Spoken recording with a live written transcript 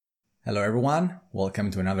Hello everyone,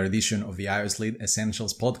 welcome to another edition of the iOS Lead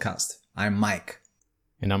Essentials podcast. I'm Mike.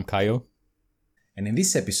 And I'm Kyle. And in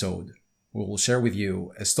this episode, we will share with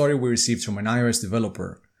you a story we received from an iOS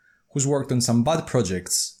developer who's worked on some bad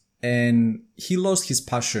projects and he lost his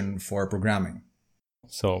passion for programming.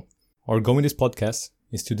 So, our goal in this podcast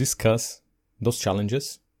is to discuss those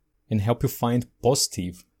challenges and help you find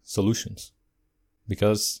positive solutions.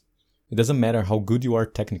 Because it doesn't matter how good you are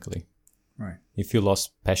technically. Right. If you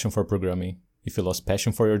lost passion for programming, if you lost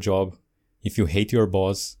passion for your job, if you hate your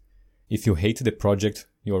boss, if you hate the project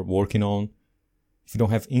you're working on, if you don't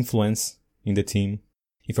have influence in the team,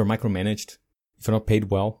 if you're micromanaged, if you're not paid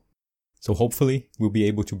well. So hopefully we'll be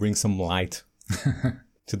able to bring some light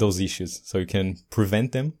to those issues so you can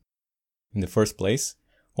prevent them in the first place.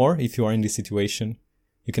 Or if you are in this situation,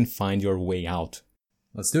 you can find your way out.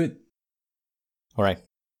 Let's do it. All right.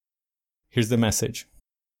 Here's the message.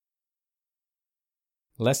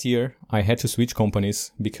 Last year, I had to switch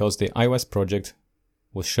companies because the iOS project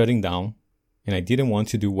was shutting down and I didn't want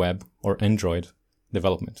to do web or Android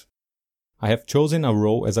development. I have chosen a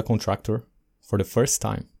role as a contractor for the first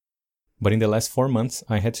time. But in the last 4 months,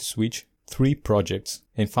 I had to switch 3 projects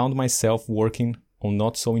and found myself working on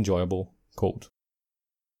not so enjoyable code.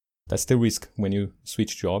 That's the risk when you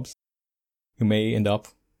switch jobs. You may end up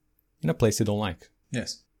in a place you don't like.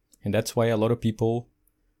 Yes. And that's why a lot of people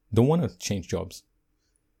don't want to change jobs.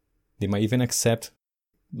 They might even accept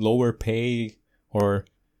lower pay or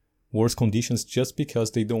worse conditions just because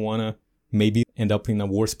they don't want to maybe end up in a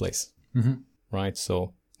worse place. Mm-hmm. Right?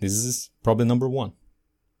 So this is problem number 1.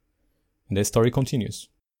 And the story continues.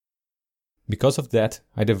 Because of that,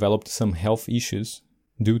 I developed some health issues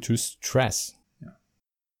due to stress. Yeah.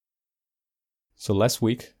 So last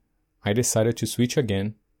week, I decided to switch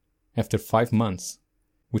again after 5 months,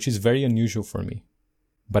 which is very unusual for me.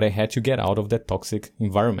 But I had to get out of that toxic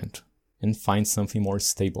environment and find something more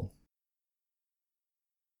stable.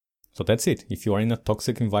 So that's it. If you are in a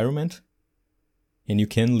toxic environment and you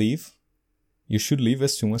can leave, you should leave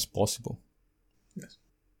as soon as possible. Yes.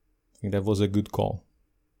 I think that was a good call.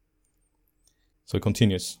 So it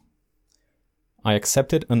continues. I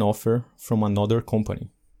accepted an offer from another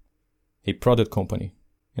company, a product company,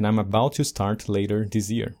 and I'm about to start later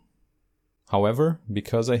this year. However,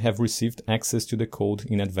 because I have received access to the code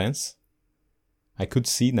in advance, I could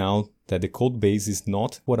see now that the code base is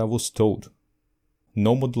not what I was told.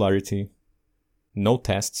 No modularity, no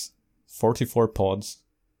tests, 44 pods,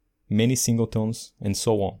 many singletons, and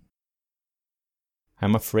so on.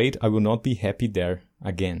 I'm afraid I will not be happy there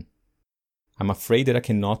again. I'm afraid that I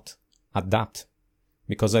cannot adapt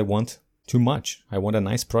because I want too much. I want a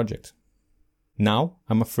nice project. Now,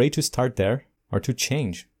 I'm afraid to start there or to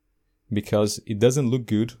change because it doesn't look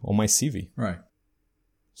good on my CV. Right.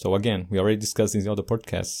 So again, we already discussed in the other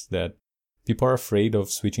podcasts that people are afraid of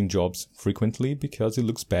switching jobs frequently because it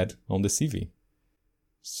looks bad on the CV.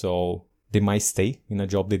 So they might stay in a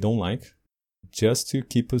job they don't like just to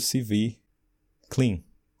keep a CV clean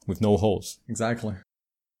with no holes. Exactly.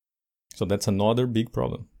 So that's another big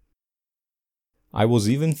problem. I was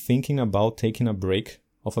even thinking about taking a break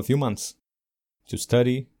of a few months to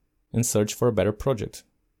study and search for a better project.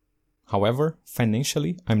 However,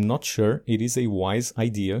 financially, I'm not sure it is a wise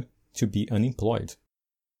idea to be unemployed.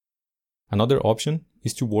 Another option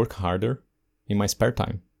is to work harder in my spare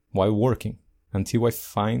time while working until I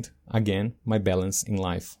find again my balance in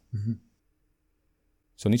life. Mm-hmm.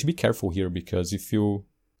 So you need to be careful here because if you're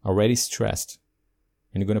already stressed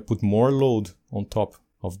and you're going to put more load on top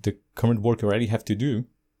of the current work you already have to do,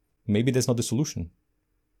 maybe that's not the solution.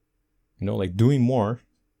 Like doing more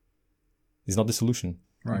is not the solution.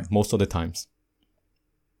 Right. Most of the times.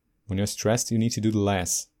 When you're stressed, you need to do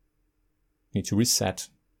less. You need to reset,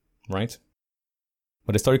 right?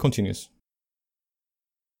 But the story continues.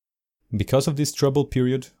 Because of this troubled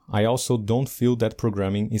period, I also don't feel that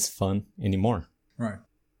programming is fun anymore. Right.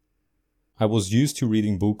 I was used to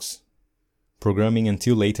reading books, programming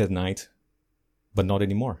until late at night, but not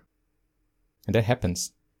anymore. And that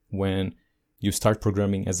happens when you start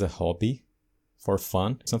programming as a hobby, for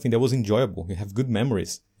fun, something that was enjoyable. You have good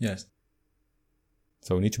memories. Yes.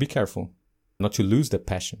 So you need to be careful not to lose that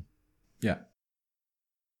passion. Yeah.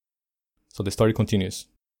 So the story continues.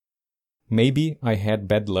 Maybe I had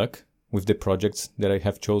bad luck with the projects that I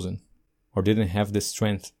have chosen, or didn't have the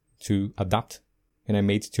strength to adapt, and I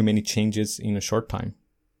made too many changes in a short time.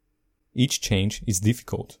 Each change is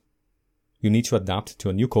difficult. You need to adapt to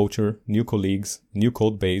a new culture, new colleagues, new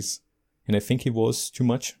code base, and I think it was too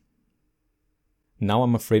much. Now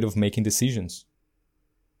I'm afraid of making decisions.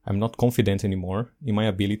 I'm not confident anymore in my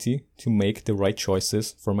ability to make the right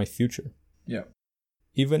choices for my future. Yeah.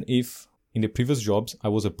 even if in the previous jobs I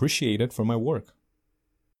was appreciated for my work.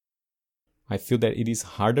 I feel that it is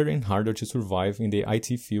harder and harder to survive in the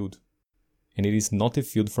IT field, and it is not a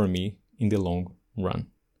field for me in the long run.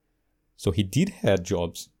 So he did have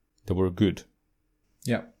jobs that were good.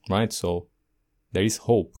 Yeah. Right? So there is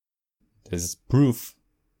hope. There's proof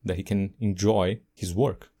that he can enjoy his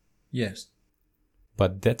work. Yes.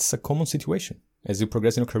 But that's a common situation. As you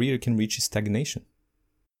progress in your career, you can reach stagnation.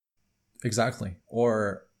 Exactly.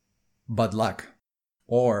 Or bad luck.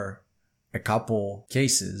 Or a couple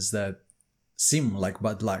cases that seem like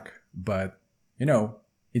bad luck, but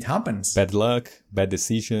it happens. Bad luck, bad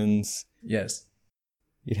decisions. Yes.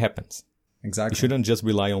 It happens. Exactly. You shouldn't just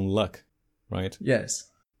rely on luck, right? Yes.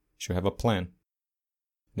 You should have a plan.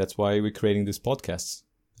 That's why we're creating these podcasts.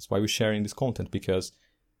 That's why we're sharing this content, because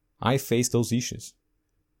I face those issues.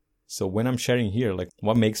 So when I'm sharing here, like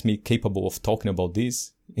what makes me capable of talking about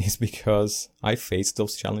this is because I faced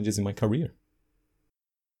those challenges in my career.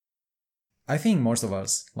 I think most of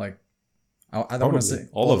us, like, I don't want to say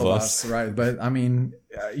all of us, right? But I mean,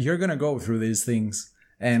 you're going to go through these things.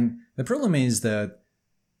 And the problem is that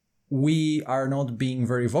we are not being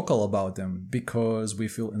very vocal about them because we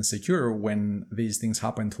feel insecure when these things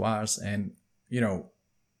happen to us. And,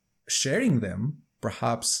 sharing them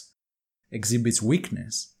perhaps exhibits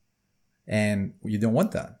weakness. And you don't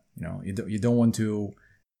want that. You don't want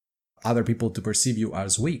other people to perceive you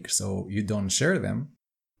as weak. So you don't share them.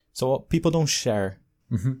 So people don't share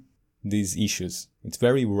these issues. It's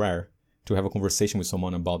very rare to have a conversation with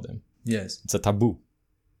someone about them. Yes. It's a taboo.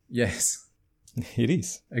 Yes. It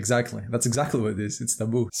is. Exactly. That's exactly what it is. It's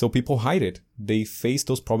taboo. So people hide it. They face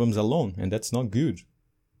those problems alone, and that's not good.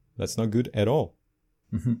 That's not good at all.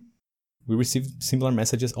 Mm-hmm. We receive similar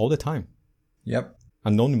messages all the time. Yep.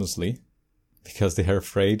 Anonymously, because they are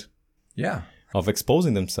afraid of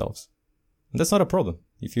exposing themselves. And that's not a problem.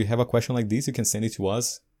 If you have a question like this, you can send it to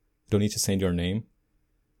us. You don't need to send your name.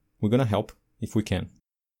 We're going to help if we can.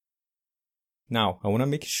 Now, I want to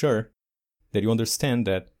make sure that you understand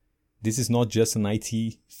that this is not just an IT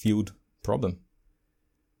field problem.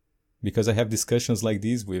 Because I have discussions like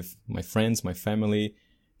this with my friends, my family.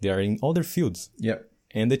 They are in other fields. Yep.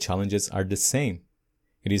 And the challenges are the same.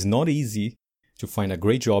 It is not easy to find a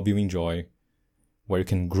great job you enjoy, where you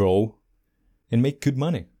can grow and make good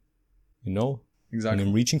money. Exactly. An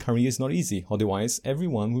enriching career is not easy. Otherwise,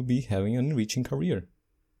 everyone will be having an enriching career.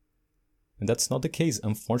 And that's not the case.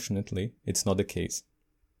 Unfortunately, it's not the case.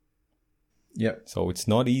 Yeah. So it's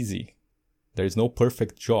not easy. There is no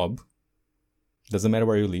perfect job. Doesn't matter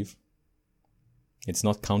where you live. It's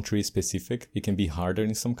not country specific. It can be harder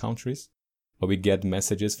in some countries. But we get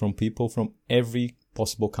messages from people from every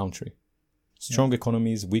possible country. Strong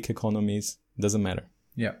economies, weak economies, doesn't matter.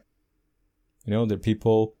 Yeah. There are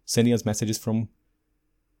people sending us messages from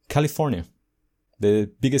California,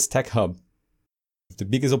 the biggest tech hub, the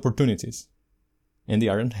biggest opportunities, and they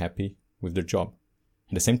aren't happy with their job.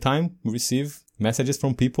 At the same time, we receive messages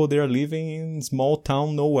from people that are living in small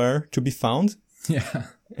town nowhere to be found. Yeah.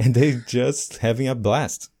 And they're just having a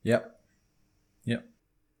blast. Yep. Yep.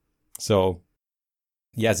 So,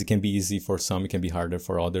 yes, it can be easy for some, it can be harder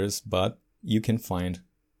for others, but you can find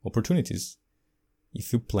opportunities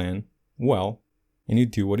if you plan well and you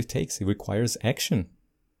do what it takes. It requires action.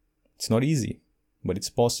 It's not easy, but it's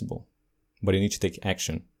possible. But you need to take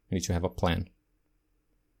action. You need to have a plan.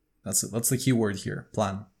 That's the key word here,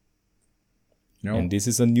 plan. And this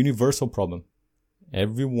is a universal problem.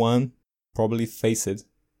 Everyone probably faces it,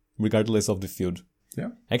 regardless of the field. Yeah.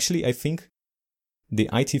 Actually, I think the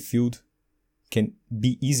IT field can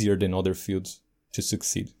be easier than other fields to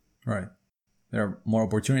succeed. Right. There are more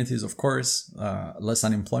opportunities, of course, less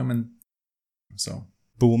unemployment. So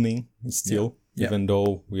booming still, even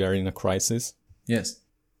though we are in a crisis. Yes.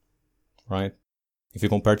 Right? If you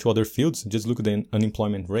compare to other fields, just look at the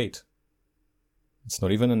unemployment rate. It's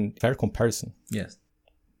not even a fair comparison. Yes.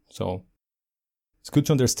 So it's good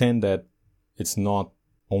to understand that it's not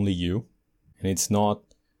only you, and it's not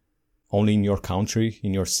only in your country,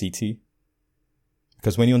 in your city.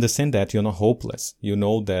 Because when you understand that, you're not hopeless. You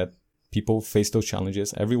know that people face those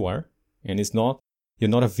challenges everywhere, and you're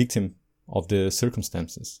not a victim of the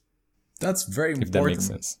circumstances. That's very important. If that makes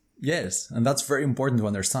sense. Yes, and that's very important to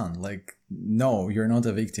understand. Like, no, you're not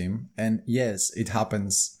a victim. And yes, it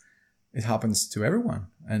happens. It happens to everyone.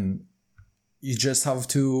 And you just have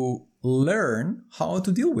to learn how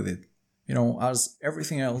to deal with it. As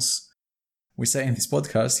everything else we say in this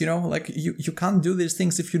podcast, like you can't do these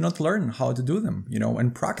things if you not learn how to do them,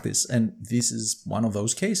 and practice. And this is one of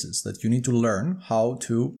those cases that you need to learn how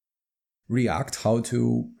to react, how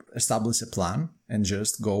to establish a plan and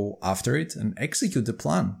just go after it and execute the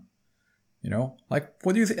plan. Like,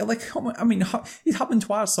 what do you think? Like, it happened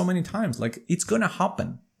to us so many times. Like, it's gonna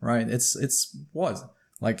happen, right? It's what?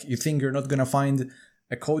 Like, you think you're not gonna find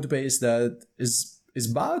a code base that is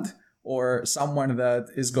bad, or someone that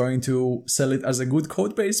is going to sell it as a good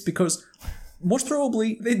code base, because most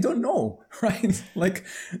probably they don't know, right? Like,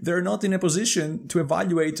 they're not in a position to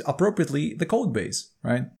evaluate appropriately the code base,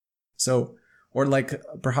 right? So, or like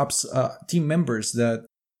perhaps team members that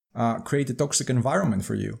create a toxic environment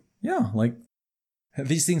for you. Yeah, like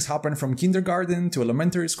these things happen from kindergarten to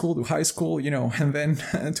elementary school to high school, and then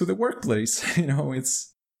to the workplace.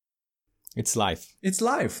 It's life. It's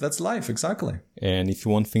life. That's life, exactly. And if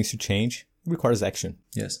you want things to change, it requires action.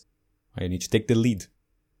 Yes. You need to take the lead.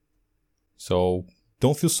 So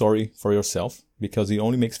don't feel sorry for yourself, because it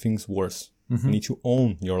only makes things worse. Mm-hmm. You need to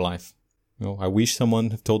own your life. I wish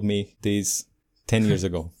someone had told me this 10 years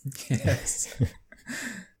ago. Yes.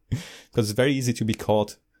 Because it's very easy to be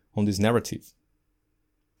caught on this narrative.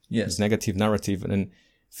 Yes. This negative narrative, and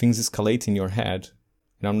things escalate in your head.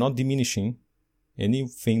 And I'm not diminishing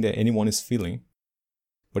anything that anyone is feeling,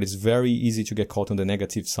 but it's very easy to get caught on the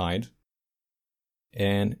negative side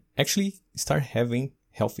and actually start having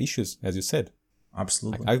health issues, as you said.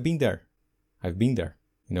 Absolutely. I've been there,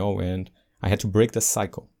 and I had to break the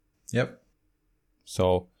cycle. Yep.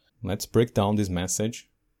 So let's break down this message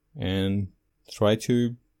and try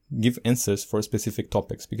to give answers for specific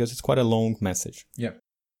topics, because it's quite a long message. Yep.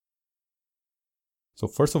 So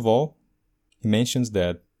first of all, he mentions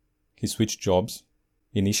that he switched jobs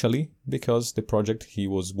initially because the project he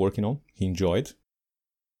was working on, he enjoyed,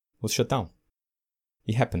 was shut down.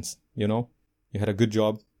 It happens, You had a good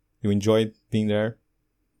job, you enjoyed being there,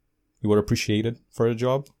 you were appreciated for the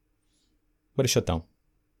job, but it shut down.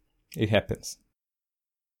 It happens.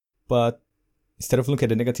 But instead of looking at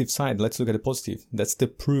the negative side, let's look at the positive. That's the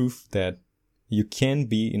proof that you can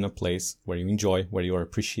be in a place where you enjoy, where you are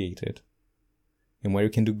appreciated, and where you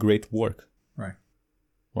can do great work.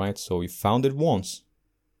 Right? So you found it once,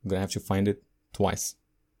 you're going to have to find it twice.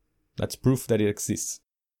 That's proof that it exists.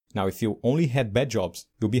 Now, if you only had bad jobs,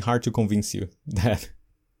 it'll be hard to convince you that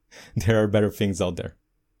there are better things out there.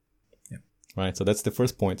 Yep. Right? So that's the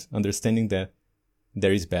first point, understanding that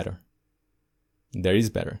there is better. There is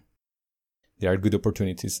better. There are good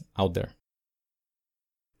opportunities out there.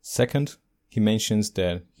 Second, he mentions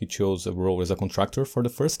that he chose a role as a contractor for the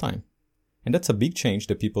first time. And that's a big change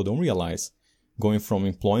that people don't realize. Going from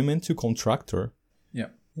employment to contractor,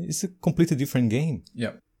 it's a completely different game.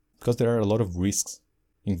 Yeah. Because there are a lot of risks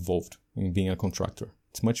involved in being a contractor.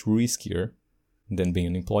 It's much riskier than being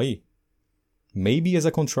an employee. Maybe as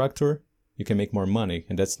a contractor, you can make more money,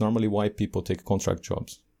 and that's normally why people take contract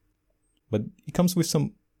jobs. But it comes with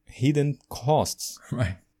some hidden costs.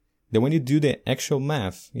 Right. That when you do the actual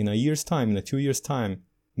math, in a year's time, in a 2 years' time,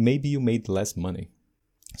 maybe you made less money.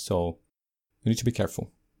 So you need to be careful.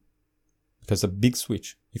 Because a big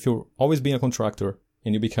switch. If you're always being a contractor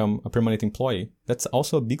and you become a permanent employee, that's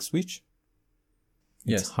also a big switch.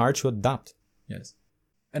 It's hard to adapt. Yes.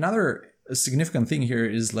 Another significant thing here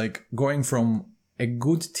is like going from a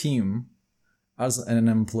good team as an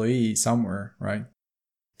employee somewhere, right,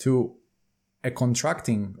 to a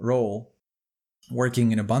contracting role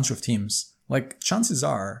working in a bunch of teams. Like, chances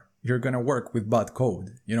are you're going to work with bad code,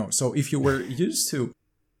 So if you were used to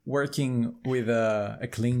working with a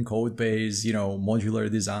clean code base, modular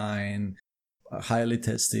design, highly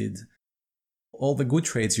tested, all the good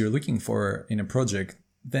traits you're looking for in a project,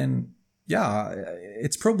 then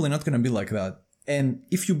it's probably not going to be like that. And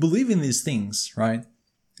if you believe in these things, right?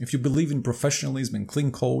 If you believe in professionalism and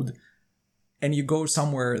clean code, and you go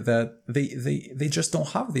somewhere that they just don't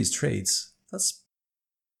have these traits, it's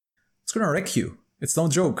going to wreck you. It's no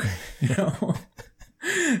joke,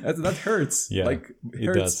 that hurts. Yeah, like, it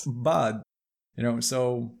hurts bad,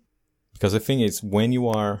 so. Because the thing is, when you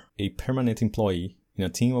are a permanent employee in a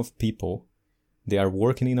team of people, they are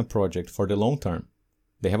working in a project for the long term.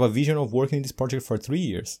 They have a vision of working in this project for 3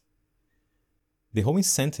 years. The whole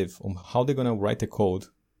incentive on how they're going to write the code,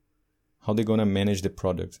 how they're going to manage the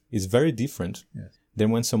product is very different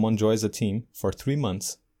than when someone joins a team for 3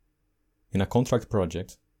 months in a contract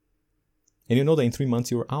project. And you know that in 3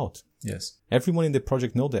 months you're out. Yes. Everyone in the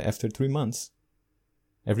project knows that after 3 months,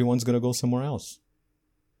 everyone's going to go somewhere else.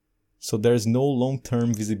 So there's no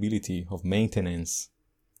long-term visibility of maintenance,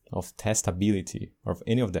 of testability, of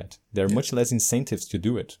any of that. There are much less incentives to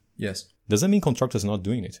do it. Yes. Doesn't mean contractors are not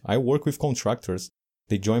doing it. I work with contractors.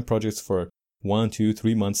 They join projects for 1, 2,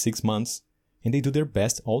 3 months, 6 months, and they do their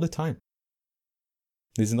best all the time.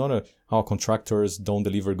 This is not contractors don't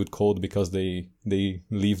deliver good code because they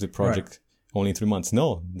leave the project only in 3 months.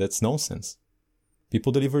 No, that's nonsense.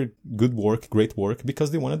 People deliver good work, great work,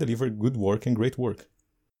 because they want to deliver good work and great work,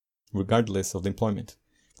 regardless of the employment.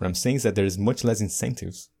 What I'm saying is that there is much less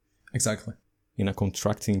incentives. Exactly. In a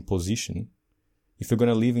contracting position if you're going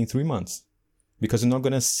to leave in 3 months, because you're not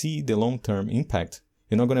going to see the long-term impact.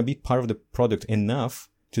 You're not going to be part of the product enough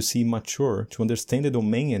to see mature, to understand the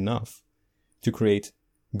domain enough to create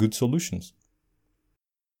good solutions.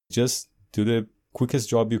 Just do the quickest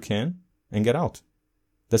job you can and get out.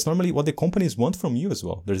 That's normally what the companies want from you as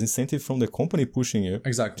well. There's incentive from the company pushing you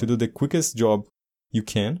to do the quickest job you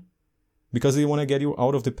can because they want to get you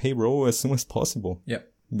out of the payroll as soon as possible. Yeah.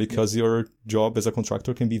 Because your job as a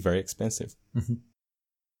contractor can be very expensive. Mm-hmm.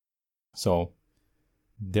 So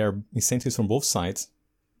there are incentives from both sides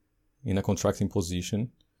in a contracting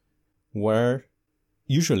position where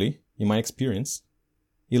usually, in my experience,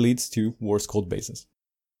 it leads to worse code bases.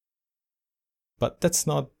 But that's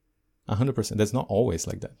not 100%. That's not always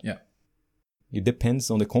like that. Yeah. It depends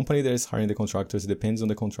on the company that is hiring the contractors. It depends on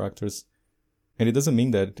the contractors. And it doesn't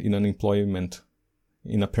mean that in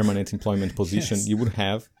a permanent employment position, yes. you would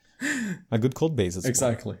have a good code base as well.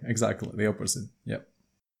 Exactly. The opposite. Yeah.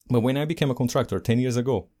 But when I became a contractor 10 years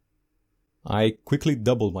ago, I quickly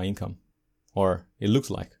doubled my income. Or it looks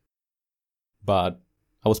like. But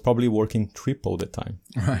I was probably working triple the time.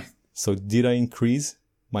 Right. So did I increase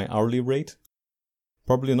my hourly rate?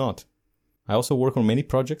 Probably not. I also work on many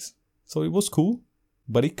projects, so it was cool,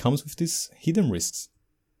 but it comes with these hidden risks.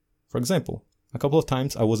 For example, a couple of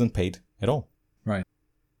times I wasn't paid at all. Right.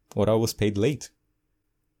 Or I was paid late.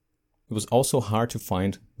 It was also hard to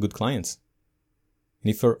find good clients.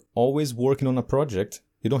 And if you're always working on a project,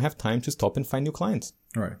 you don't have time to stop and find new clients.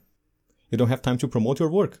 Right. You don't have time to promote your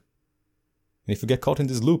work. And if you get caught in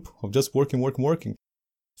this loop of just working,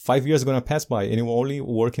 5 years are going to pass by and you're only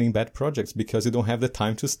working in bad projects because you don't have the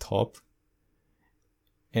time to stop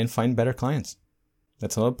and find better clients.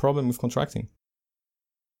 That's another problem with contracting.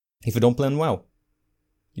 If you don't plan well,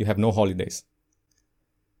 you have no holidays.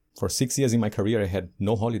 For 6 years in my career, I had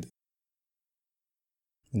no holiday.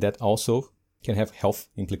 And that also can have health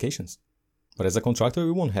implications. But as a contractor,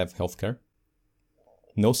 we won't have healthcare.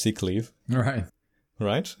 No sick leave. Right.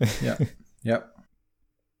 Right? Yeah. Yep.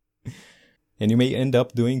 And you may end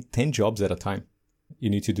up doing 10 jobs at a time. You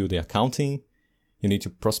need to do the accounting. You need to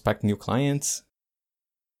prospect new clients.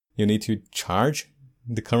 You need to charge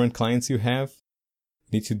the current clients you have.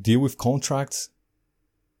 You need to deal with contracts.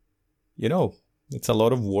 You know, it's a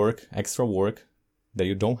lot of work, extra work that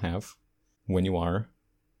you don't have when you are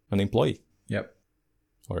an employee. Yep.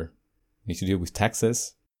 Or you need to deal with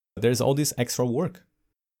taxes. There's all this extra work.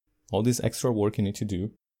 All this extra work you need to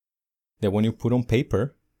do that when you put on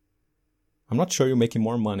paper, I'm not sure you're making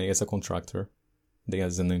more money as a contractor than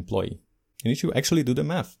as an employee. You need to actually do the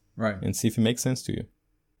math. Right. And see if it makes sense to you.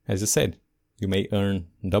 As you said, you may earn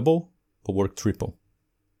double, but work triple.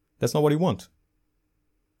 That's not what you want.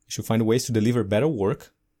 You should find ways to deliver better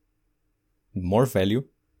work, more value,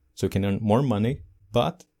 so you can earn more money,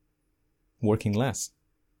 but working less.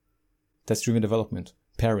 Test-driven development,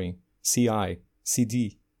 pairing, CI,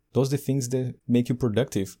 CD, those are the things that make you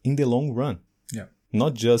productive in the long run. Yeah.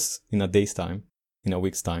 Not just in a day's time, in a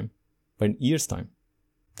week's time, but in years' time.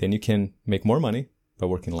 Then you can make more money by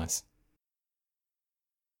working less.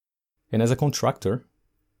 And as a contractor,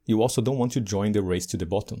 you also don't want to join the race to the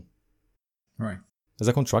bottom. Right. As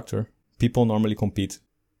a contractor, people normally compete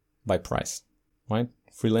by price, right?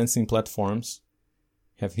 Freelancing platforms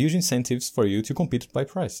have huge incentives for you to compete by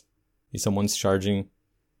price. If someone's charging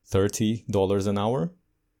 $30 an hour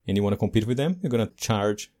and you want to compete with them, you're going to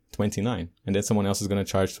charge $29, and then someone else is going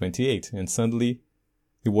to charge $28, and suddenly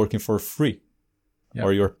you're working for free. Yep.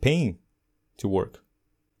 Or you're paying to work.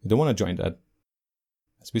 You don't want to join that.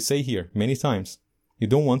 As we say here many times, you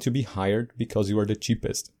don't want to be hired because you are the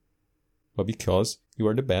cheapest, but because you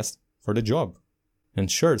are the best for the job. And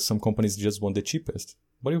sure, some companies just want the cheapest,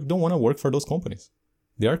 but you don't want to work for those companies.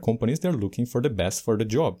 There are companies that are looking for the best for the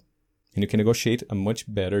job, and you can negotiate a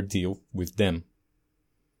much better deal with them.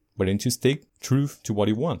 But you need to stay true to what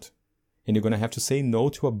you want, and you're going to have to say no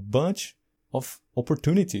to a bunch of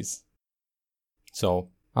opportunities. So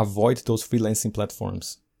avoid those freelancing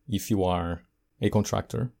platforms if you are a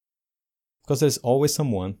contractor, because there's always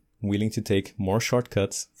someone willing to take more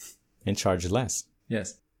shortcuts and charge less.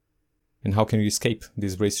 Yes. And how can you escape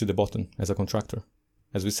this race to the bottom as a contractor?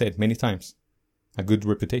 As we said many times, a good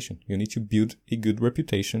reputation. You need to build a good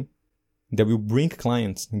reputation that will bring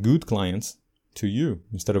clients, good clients, to you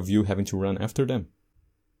instead of you having to run after them.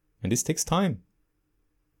 And this takes time.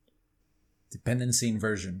 Dependency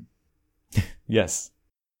inversion. Yes.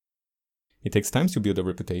 It takes time to build a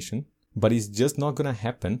reputation, But it's just not going to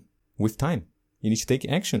happen with time. You need to take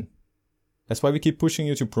action. That's why we keep pushing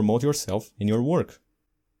you to promote yourself in your work.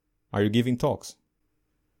 Are you giving talks?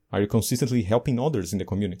 Are you consistently helping others in the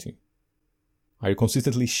community? Are you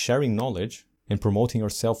consistently sharing knowledge and promoting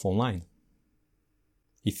yourself online?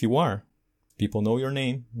 If you are, people know your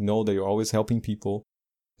name, know that you're always helping people,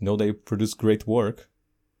 know that you produce great work,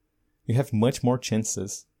 you have much more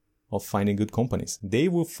chances of finding good companies. They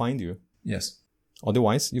will find you. Yes.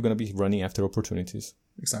 Otherwise, you're going to be running after opportunities.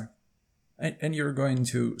 Exactly. And you're going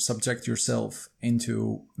to subject yourself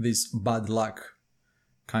into this bad luck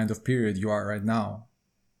kind of period you are right now.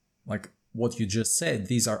 Like what you just said,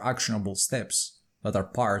 these are actionable steps that are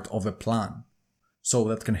part of a plan. So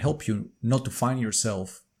that can help you not to find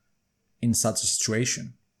yourself in such a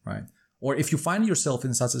situation, right? Or if you find yourself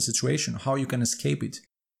in such a situation, how you can escape it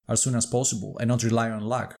as soon as possible and not rely on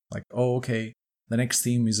luck. Like, oh, okay, the next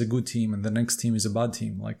team is a good team and the next team is a bad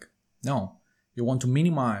team. Like, no, you want to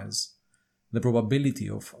minimize the probability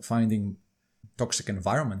of finding toxic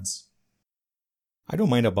environments. I don't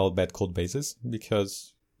mind about bad code bases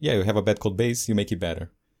because, yeah, you have a bad code base, you make it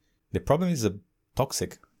better. The problem is a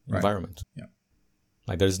toxic environment. Yeah.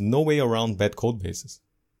 Like there's no way around bad code bases.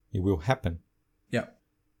 It will happen. Yeah.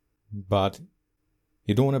 But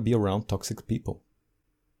you don't want to be around toxic people.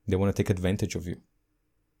 They want to take advantage of you.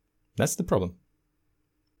 That's the problem.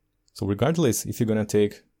 So regardless if you're going to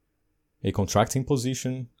take a contracting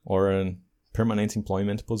position or a permanent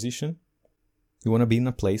employment position, you want to be in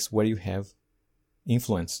a place where you have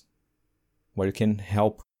influence, where you can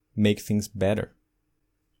help make things better.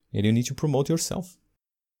 And you need to promote yourself.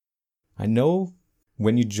 I know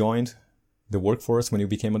when you joined the workforce, when you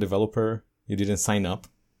became a developer, you didn't sign up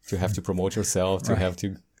to have to promote yourself, to have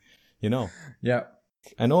to, Yeah.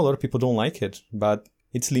 I know a lot of people don't like it, but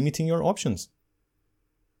it's limiting your options.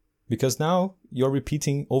 Because now you're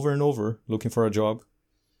repeating over and over, looking for a job,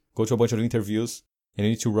 go to a bunch of interviews, and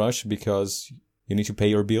you need to rush because you need to pay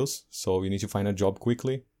your bills. So you need to find a job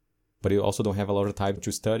quickly, but you also don't have a lot of time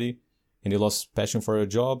to study, and you lost passion for a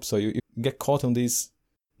job. So you get caught on this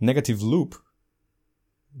negative loop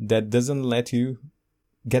that doesn't let you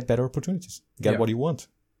get better opportunities, get what you want.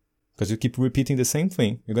 Because you keep repeating the same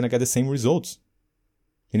thing, you're going to get the same results.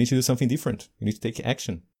 You need to do something different. You need to take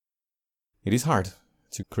action. It is hard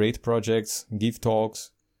to create projects, give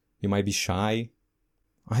talks. You might be shy.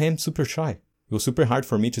 I am super shy. It was super hard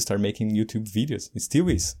for me to start making YouTube videos. It still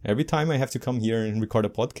is. Every time I have to come here and record a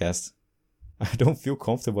podcast, I don't feel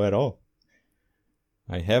comfortable at all.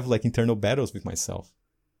 I have like internal battles with myself.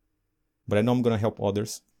 But I know I'm going to help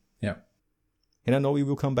others. Yeah. And I know it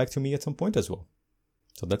will come back to me at some point as well.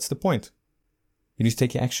 So that's the point. You need to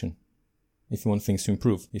take action if you want things to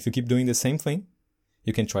improve. If you keep doing the same thing,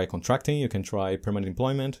 you can try contracting, you can try permanent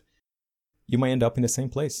employment. You might end up in the same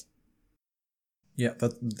place. Yeah,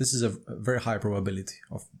 this is a very high probability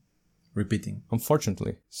of repeating.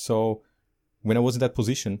 Unfortunately. So when I was in that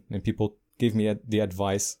position and people gave me the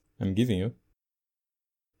advice I'm giving you,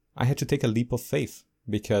 I had to take a leap of faith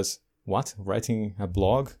because what? Writing a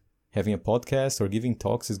blog, having a podcast or giving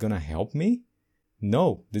talks is going to help me?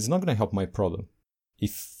 No, this is not going to help my problem.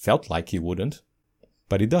 It felt like it wouldn't,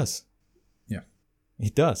 but it does. Yeah.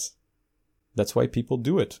 It does. That's why people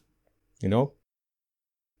do it.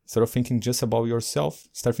 Instead of thinking just about yourself,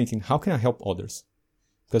 start thinking, how can I help others?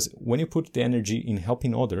 Because when you put the energy in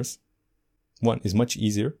helping others, one, it's much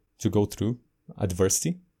easier to go through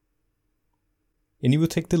adversity, and you will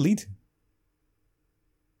take the lead.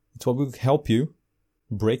 It's what will help you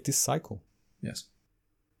break this cycle. Yes.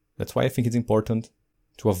 That's why I think it's important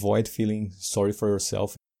to avoid feeling sorry for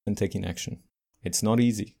yourself and taking action. It's not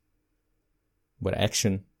easy, but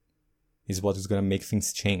action is what is going to make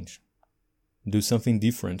things change. Do something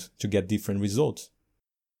different to get different results.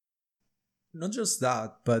 Not just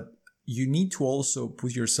that, but you need to also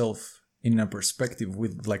put yourself in a perspective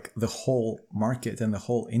with like the whole market and the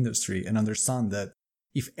whole industry and understand that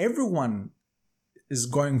if everyone is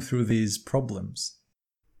going through these problems,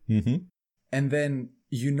 and then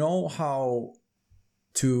you know how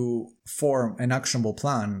to form an actionable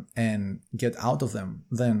plan and get out of them,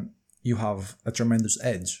 then you have a tremendous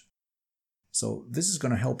edge. So this is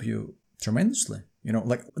going to help you tremendously,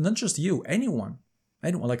 like not just you, anyone,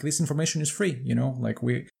 like this information is free, like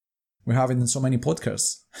we have it in so many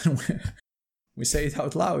podcasts. We say it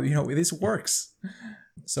out loud, this works.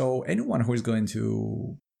 So anyone who is going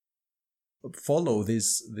to follow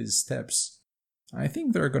these steps, I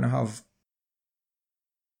think they're going to have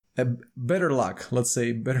a better luck, let's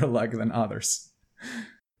say better luck than others.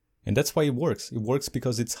 And that's why it works. It works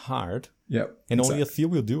because it's hard. Yeah. And exactly. Only a few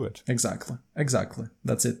will do it. Exactly.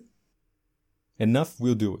 That's it. Enough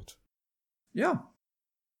will do it. Yeah.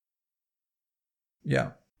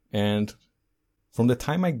 Yeah. And from the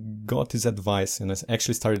time I got this advice and I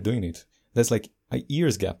actually started doing it, there's like a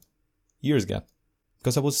years gap,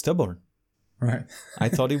 because I was stubborn. Right. I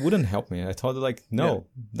thought it wouldn't help me. I thought like, no,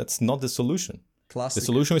 that's not the solution. Classic. The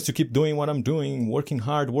solution is to keep doing what I'm doing, working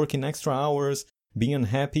hard, working extra hours, being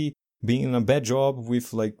unhappy, being in a bad job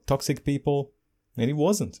with like toxic people. And it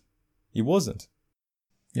wasn't. It wasn't.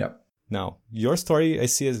 Yep. Now, your story I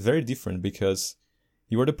see as very different because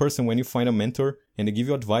you are the person when you find a mentor and they give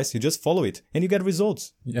you advice, you just follow it and you get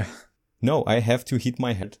results. Yeah. No, I have to hit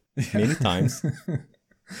my head many times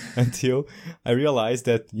until I realize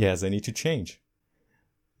that, yes, I need to change.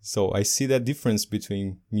 So I see that difference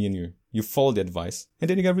between me and you. You follow the advice and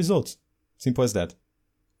then you get results. Simple as that.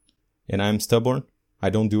 And I'm stubborn. I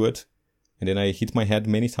don't do it. And then I hit my head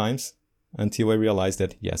many times until I realize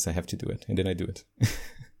that, yes, I have to do it. And then I do it.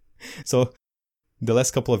 So the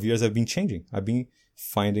last couple of years I've been changing. I've been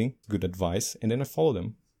finding good advice and then I follow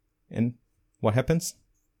them. And what happens?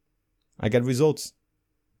 I get results.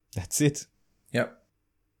 That's it. Yep.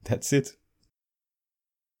 That's it.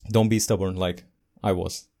 Don't be stubborn like I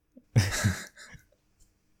was.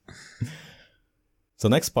 So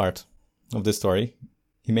next part of the story,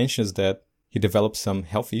 he mentions that he developed some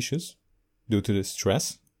health issues due to the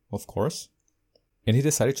stress, of course, and he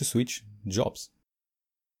decided to switch jobs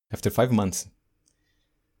after 5 months.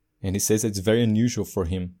 And he says it's very unusual for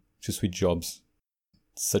him to switch jobs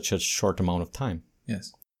such a short amount of time.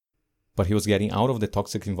 Yes. But he was getting out of the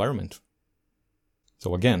toxic environment.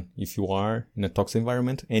 So again, if you are in a toxic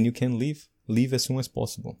environment and you can leave as soon as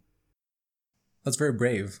possible. That's very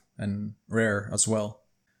brave and rare as well.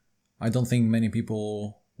 I don't think many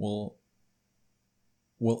people will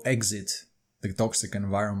exit the toxic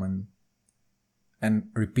environment and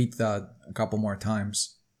repeat that a couple more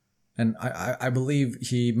times. And I believe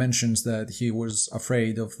he mentions that he was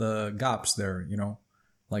afraid of the gaps there,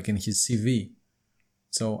 like in his CV.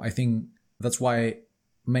 So I think that's why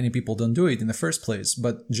many people don't do it in the first place.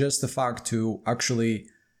 But just the fact to actually,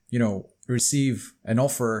 receive an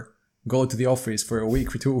offer, go to the office for a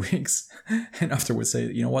week or 2 weeks, and afterwards say,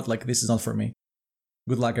 you know what, like this is not for me.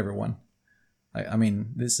 Good luck, everyone. I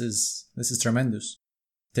mean, this is tremendous.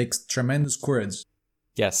 Takes tremendous courage.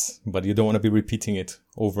 Yes, but you don't want to be repeating it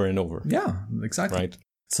over and over. Yeah, exactly. Right?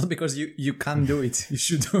 It's not because you can't do it. You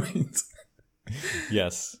should do it.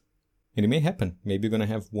 Yes. And it may happen. Maybe you're going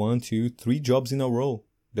to have 1, 2, 3 jobs in a row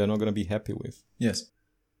they're not going to be happy with. Yes.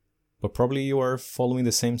 But probably you are following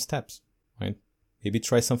the same steps, right? Maybe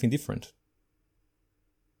try something different.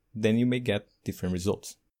 Then you may get different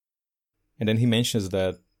results. And then he mentions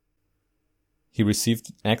that he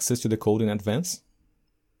received access to the code in advance.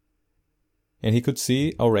 And he could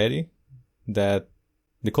see already that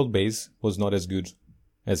the code base was not as good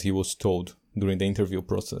as he was told during the interview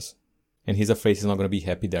process. And he's afraid he's not going to be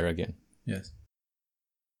happy there again. Yes.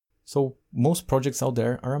 So most projects out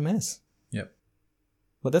there are a mess. Yep.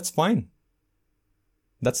 But that's fine.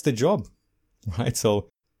 That's the job, right?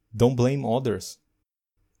 So don't blame others.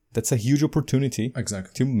 That's a huge opportunity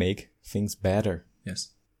Exactly. to make things better. Yes.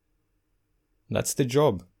 That's the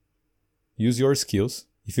job. Use your skills.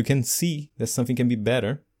 If you can see that something can be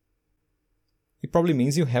better, it probably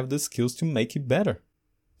means you have the skills to make it better.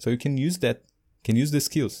 So you can use that, can use the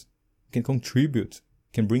skills, can contribute,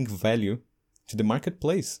 can bring value to the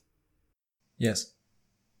marketplace. Yes.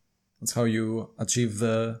 That's how you achieve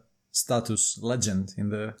the status legend in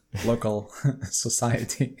the local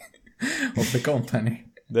society of the company.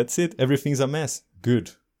 That's it. Everything's a mess.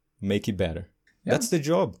 Good. Make it better. Yeah. That's the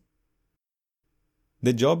job.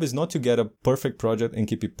 The job is not to get a perfect project and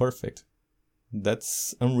keep it perfect.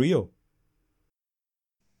 That's unreal.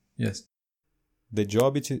 Yes. The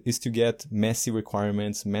job is to get messy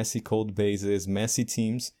requirements, messy code bases, messy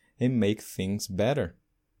teams, and make things better.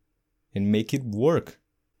 And make it work.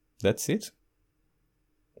 That's it.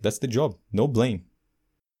 That's the job. No blame.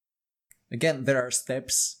 Again, there are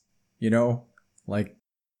steps, like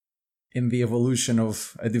in the evolution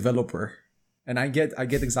of a developer. And I get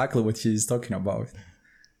exactly what he's talking about.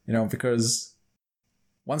 Because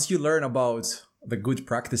once you learn about the good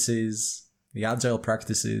practices, the agile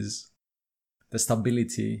practices, the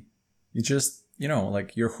stability, you just,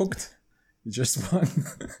 you're hooked. You just want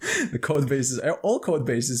the code bases, all code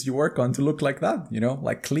bases you work on to look like that,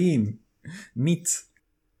 like clean, neat.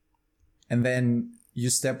 And then you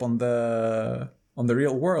step on the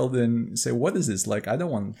real world and say, what is this? Like, I don't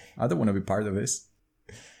want to be part of this.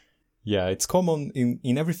 Yeah, it's common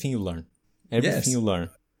in everything you learn. Everything Yes. you learn.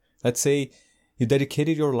 Let's say you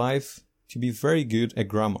dedicated your life to be very good at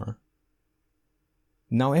grammar.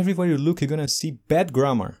 Now everywhere you look, you're going to see bad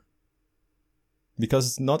grammar.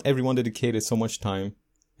 because not everyone dedicated so much time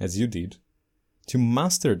as you did to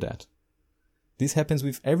master that. This happens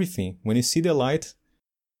with everything. When you see the light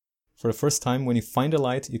for the first time, when you find the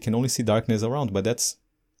light, you can only see darkness around, but that's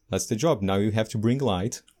the job. Now you have to bring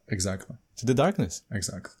light Exactly. to the darkness.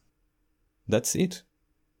 Exactly. That's it.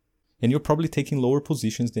 And you're probably taking lower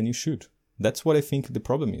positions than you should. That's what I think the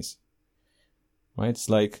problem is. Right? It's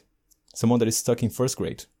like someone that is stuck in first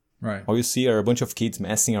grade. Right. All you see are a bunch of kids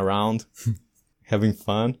messing around, having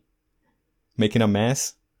fun, making a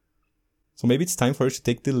mess. So maybe it's time for you to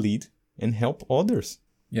take the lead and help others.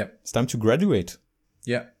 Yeah. It's time to graduate.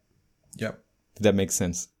 Yeah. Yeah. Did that make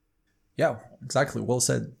sense? Yeah, exactly. Well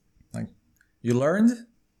said. Like, you learned,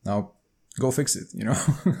 now go fix it, you know?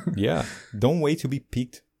 Yeah. Don't wait to be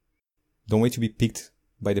picked. Don't wait to be picked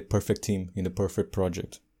by the perfect team in the perfect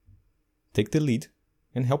project. Take the lead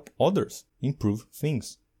and help others improve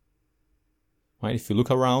things. Right? If you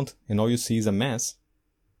look around and all you see is a mess,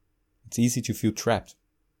 it's easy to feel trapped.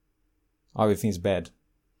 Everything's bad.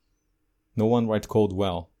 No one writes code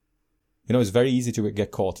well. You know, it's very easy to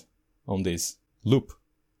get caught on this loop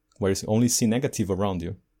where you only see negative around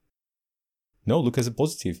you. No, look as a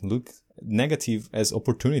positive. Look negative as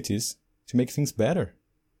opportunities to make things better.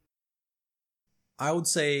 I would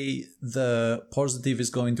say the positive is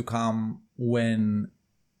going to come when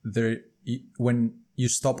you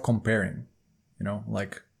stop comparing, you know,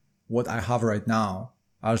 like what I have right now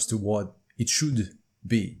as to what it should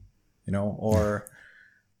be, you know, or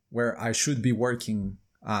where I should be working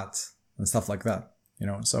at and stuff like that, you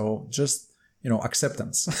know. So just, you know,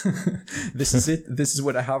 acceptance. This is it. This is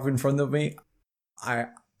what I have in front of me.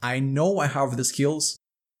 I know I have the skills.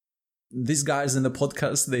 These guys in the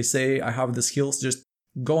podcast, they say I have the skills. Just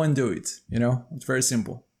go and do it. You know, it's very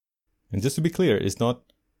simple. And just to be clear, it's not,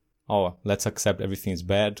 oh, let's accept everything's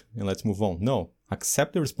bad and let's move on. No,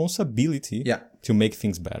 accept the responsibility to make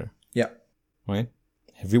things better. Yeah. Right?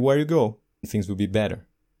 Everywhere you go, things will be better.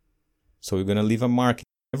 So you're going to leave a mark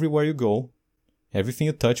everywhere you go. Everything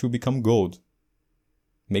you touch will become gold.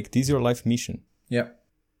 Make this your life mission. Yeah.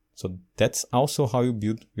 So that's also how you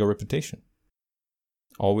build your reputation.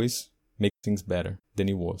 Always make things better than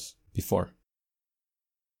it was before.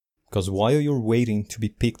 Because while you're waiting to be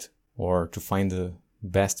picked or to find the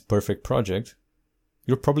best perfect project,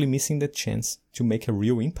 you're probably missing the chance to make a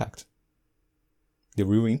real impact. The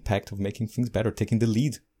real impact of making things better, taking the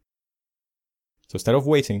lead. So instead of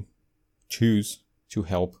waiting, choose to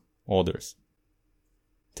help others.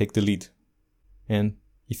 Take the lead. And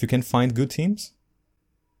if you can find good teams,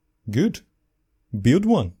 good. Build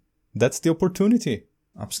one. That's the opportunity.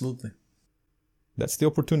 Absolutely. That's the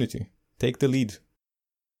opportunity. Take the lead.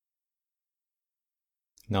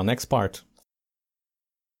 Now, next part.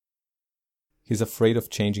 He's afraid of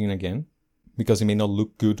changing again because he may not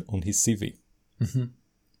look good on his CV. Mm-hmm.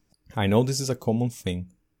 I know this is a common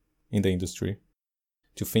thing in the industry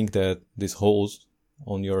to think that these holes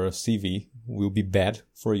on your CV will be bad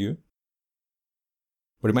for you.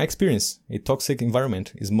 But in my experience, a toxic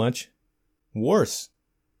environment is much worse.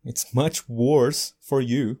 It's much worse for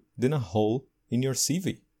you than a hole in your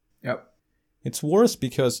CV. Yep. It's worse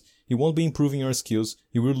because you won't be improving your skills.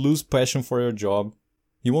 You will lose passion for your job.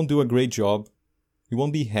 You won't do a great job. You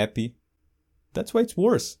won't be happy. That's why it's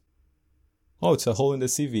worse. Oh, it's a hole in the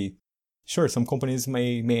CV. Sure, some companies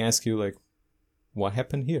may ask you, like, what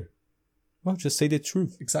happened here? Well, just say the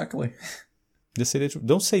truth. Exactly. Just say the truth.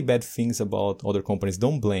 Don't say bad things about other companies.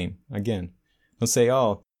 Don't blame. Again, don't say,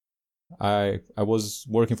 oh, I was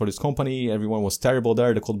working for this company. Everyone was terrible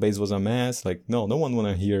there. The code base was a mess. Like, no one want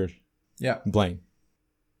to hear blame.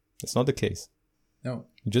 That's not the case. No.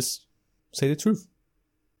 You just say the truth.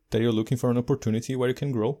 That you're looking for an opportunity where you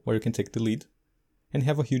can grow, where you can take the lead and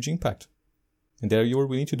have a huge impact. And there you're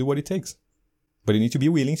willing to do what it takes. But you need to be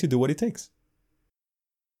willing to do what it takes.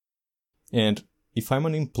 And if I'm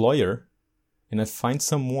an employer and I find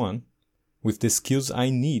someone with the skills I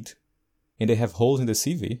need and they have holes in the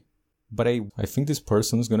CV, but I think this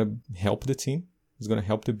person is going to help the team, is going to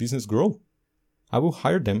help the business grow, I will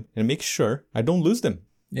hire them and make sure I don't lose them.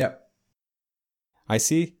 Yeah. I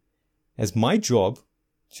see as my job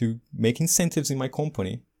to make incentives in my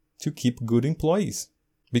company to keep good employees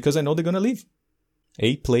because I know they're going to leave.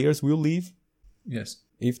 A players will leave. Yes.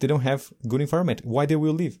 If they don't have good environment. Why they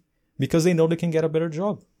will leave? Because they know they can get a better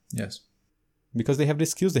job. Yes. Because they have the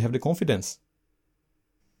skills, they have the confidence.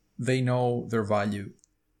 They know their value.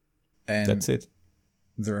 And that's it.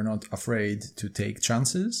 They're not afraid to take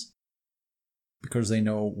chances because they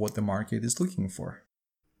know what the market is looking for.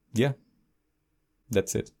 Yeah.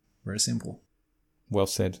 That's it. Very simple. Well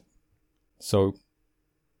said. So,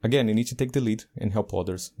 again, you need to take the lead and help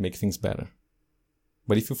others make things better.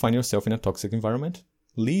 But if you find yourself in a toxic environment,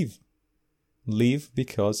 leave. Leave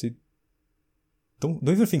because don't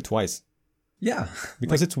even think twice. Yeah.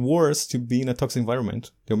 Because it's worse to be in a toxic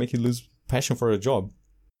environment. They'll make you lose passion for a job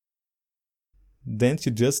than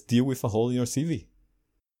to just deal with a hole in your CV.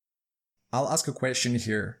 I'll ask a question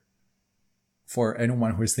here for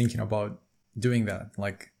anyone who is thinking about doing that.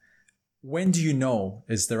 Like, when do you know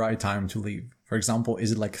is the right time to leave? For example,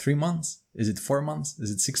 is it like 3 months? Is it 4 months?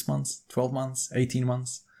 Is it 6 months? 12 months? 18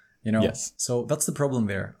 months? You know? Yes. So that's the problem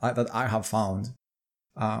there that I have found.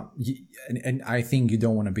 And I think you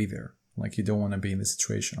don't want to be there. Like, you don't want to be in this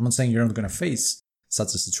situation. I'm not saying you're not going to face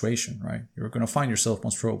such a situation, right? You're going to find yourself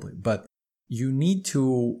most probably, but you need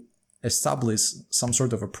to establish some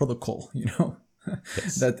sort of a protocol, you know,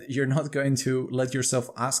 yes. that you're not going to let yourself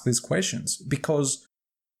ask these questions, because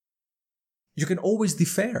you can always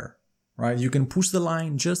defer, right? You can push the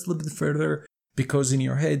line just a little bit further because in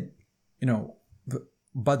your head, you know,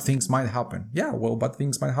 bad things might happen. Yeah, well, bad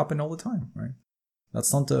things might happen all the time, right?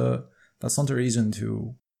 That's not a reason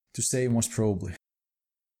to stay most probably.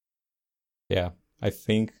 Yeah, I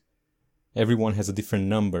think everyone has a different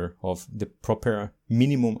number of the proper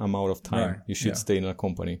minimum amount of time you should stay in a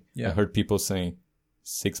company. Yeah. I heard people saying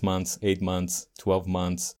 6 months, 8 months, 12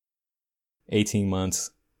 months, 18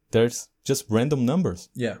 months. There's just random numbers.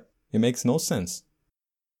 Yeah. It makes no sense.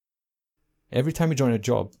 Every time you join a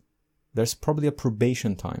job, there's probably a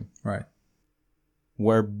probation time. Right.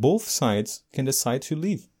 Where both sides can decide to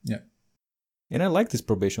leave. Yeah. And I like this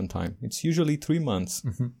probation time. It's usually 3 months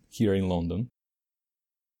here in London.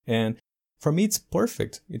 And for me, it's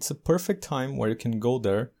perfect. It's a perfect time where you can go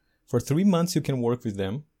there. For 3 months, you can work with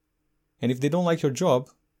them. And if they don't like your job,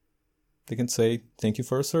 they can say, thank you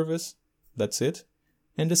for your service. That's it.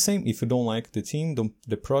 And the same, if you don't like the team,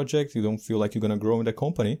 the project, you don't feel like you're going to grow in the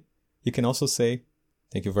company, you can also say,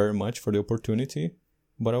 thank you very much for the opportunity,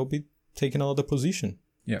 but I'll be taking another position.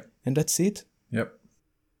 Yeah. And that's it. Yep.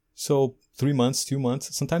 So 3 months, 2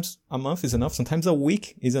 months, sometimes a month is enough. Sometimes a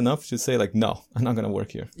week is enough to say like, no, I'm not going to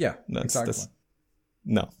work here. Yeah, exactly.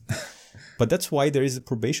 No. But that's why there is a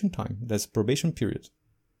probation time. There's a probation period.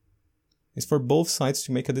 It's for both sides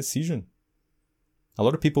to make a decision. A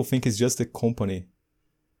lot of people think it's just the company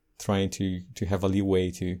trying to have a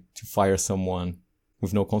leeway to fire someone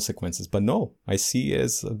with no consequences. But no, I see it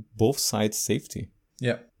as both sides' safety.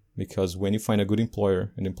 Yeah. Because when you find a good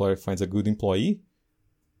employer and the employer finds a good employee,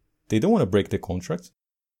 they don't want to break the contract.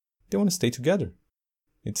 They want to stay together.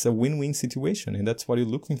 It's a win-win situation, and that's what you're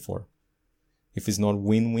looking for. If it's not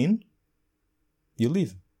win-win, you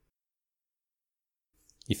leave.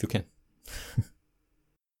 If you can.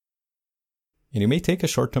 And you may take a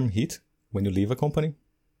short-term hit when you leave a company,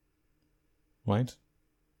 right?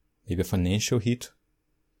 Maybe a financial hit.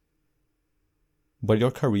 But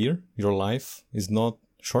your career, your life is not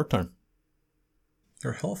short-term.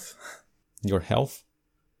 Your health. Your health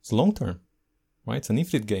is long-term, right? It's an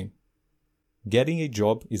infinite game. Getting a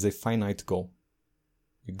job is a finite goal.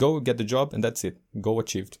 You go get the job and that's it. Goal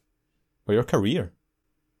achieved. But your career,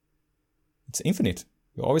 it's infinite.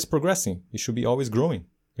 You're always progressing. You should be always growing.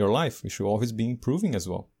 Your life, you should always be improving as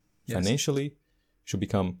well. Yes. Financially, you should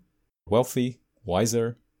become wealthy,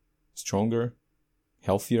 wiser, stronger,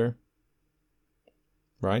 healthier,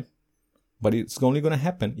 right? But it's only going to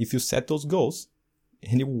happen if you set those goals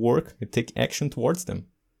and you work and take action towards them.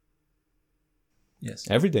 Yes.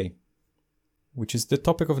 Every day. Which is the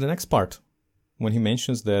topic of the next part, when he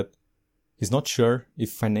mentions that he's not sure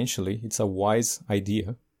if financially it's a wise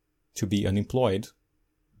idea to be unemployed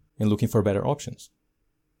and looking for better options.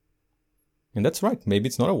 And that's right. Maybe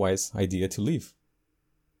it's not a wise idea to leave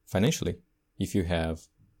financially. If you have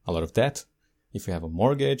a lot of debt, if you have a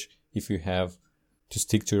mortgage, if you have to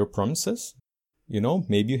stick to your promises,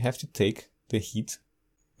 maybe you have to take the heat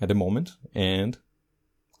at the moment and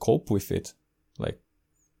cope with it. Like,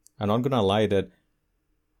 I'm not going to lie that,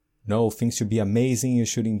 no, things should be amazing. You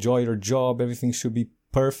should enjoy your job. Everything should be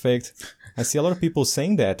perfect. I see a lot of people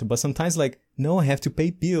saying that, but sometimes like, no, I have to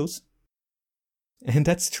pay bills. And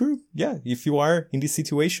that's true. Yeah. If you are in this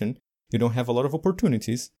situation, you don't have a lot of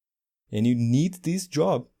opportunities and you need this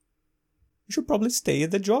job, you should probably stay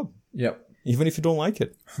at the job. Yep. Even if you don't like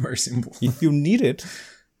it. Very simple. If you need it,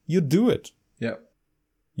 you do it. Yep.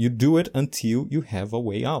 You do it until you have a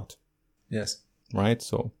way out. Yes. Right?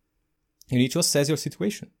 So you need to assess your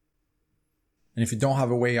situation. And if you don't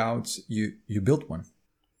have a way out, you build one.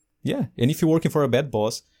 Yeah. And if you're working for a bad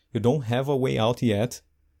boss, you don't have a way out yet,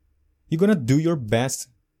 you're going to do your best.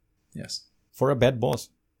 Yes. For a bad boss.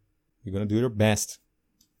 You're going to do your best.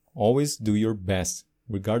 Always do your best,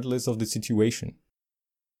 regardless of the situation.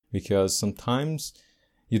 Because sometimes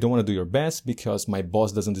You don't want to do your best because my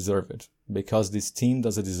boss doesn't deserve it, because this team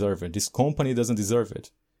doesn't deserve it, this company doesn't deserve it.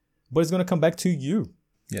 But it's going to come back to you.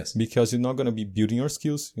 Yes. Because you're not going to be building your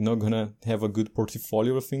skills. You're not going to have a good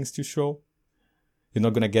portfolio of things to show. You're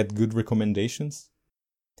not going to get good recommendations.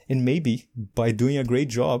 And maybe by doing a great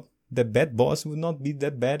job, the bad boss will not be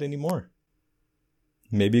that bad anymore.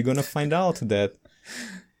 Maybe you're going to find out that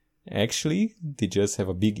actually they just have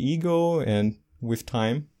a big ego, and with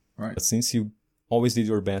time, right. But since you always did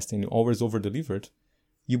your best and you always over-delivered,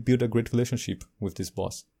 you build a great relationship with this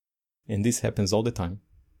boss. And this happens all the time.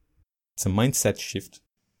 It's a mindset shift.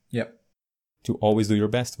 Yep. To always do your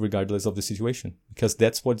best regardless of the situation, because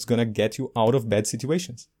that's what's going to get you out of bad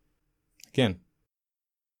situations. Again,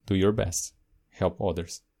 do your best. Help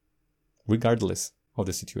others regardless of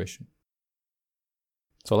the situation.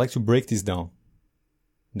 So I like to break this down.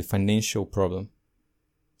 The financial problem.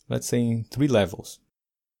 Let's say in 3 levels.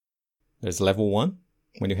 There's level 1,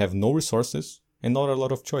 when you have no resources and not a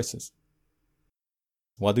lot of choices.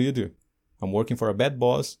 What do? I'm working for a bad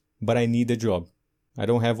boss, but I need a job. I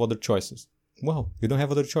don't have other choices. Well, you don't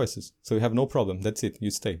have other choices, so you have no problem. That's it.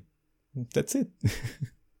 You stay. That's it.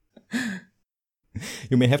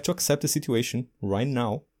 You may have to accept the situation right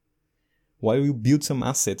now while you build some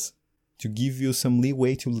assets to give you some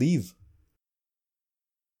leeway to leave,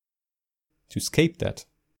 to escape that.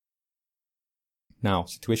 Now,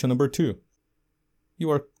 situation number 2.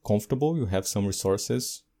 You are comfortable, you have some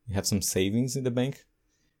resources, you have some savings in the bank.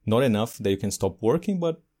 Not enough that you can stop working,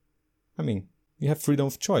 but you have freedom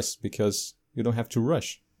of choice because you don't have to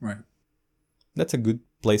rush. Right. That's a good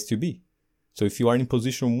place to be. So if you are in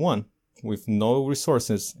position 1 with no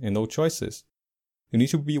resources and no choices, you need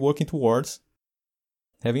to be working towards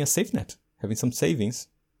having a safe net, having some savings,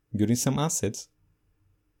 building some assets,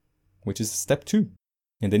 which is step 2.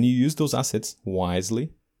 And then you use those assets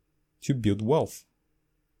wisely to build wealth,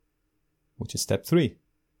 which is step 3.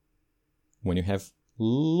 When you have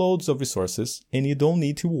loads of resources and you don't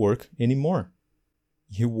need to work anymore.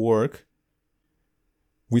 You work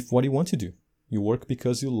with what you want to do. You work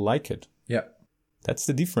because you like it. Yeah. That's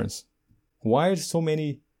the difference. Why are so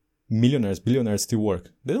many millionaires, billionaires still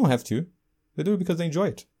work? They don't have to. They do it because they enjoy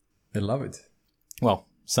it. They love it. Well,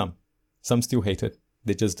 some. Some still hate it.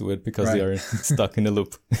 They just do it because they are stuck in a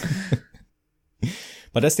loop.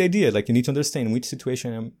 But that's the idea. Like, you need to understand which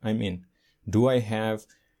situation I'm in. Do I have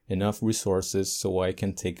enough resources so I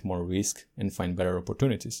can take more risk and find better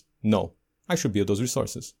opportunities? No. I should build those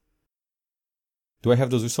resources. Do I have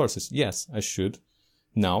those resources? Yes, I should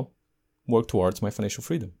now work towards my financial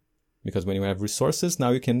freedom. Because when you have resources, now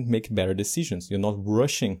you can make better decisions. You're not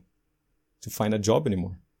rushing to find a job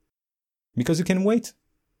anymore. Because you can wait.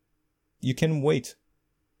 You can wait.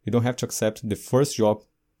 You don't have to accept the first job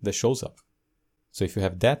that shows up. So if you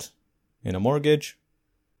have debt and a mortgage,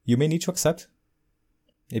 you may need to accept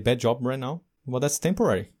a bad job right now. Well, that's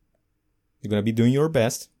temporary. You're going to be doing your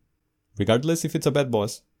best, regardless if it's a bad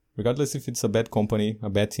boss, regardless if it's a bad company, a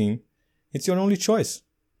bad team. It's your only choice.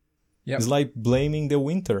 Yep. It's like blaming the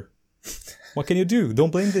winter. What can you do? Don't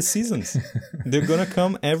blame the seasons. They're going to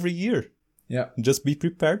come every year. Yeah. Just be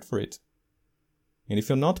prepared for it. And if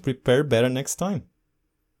you're not prepared, better next time.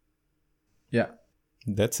 Yeah.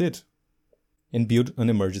 That's it. And build an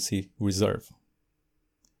emergency reserve.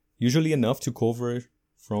 Usually enough to cover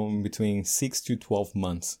from between 6 to 12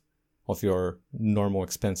 months of your normal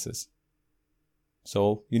expenses.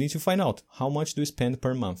 So you need to find out how much do you spend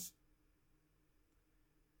per month.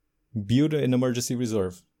 Build an emergency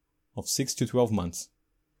reserve of 6 to 12 months.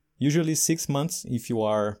 Usually 6 months if you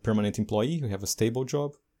are a permanent employee, you have a stable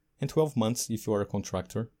job, and 12 months if you are a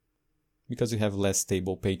contractor, because you have less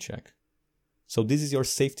stable paycheck. So this is your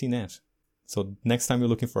safety net. So next time you're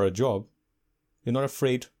looking for a job, you're not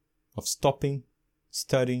afraid of stopping,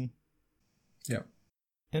 studying,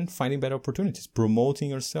 and finding better opportunities, promoting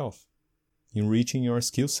yourself, enriching your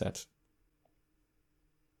skill set.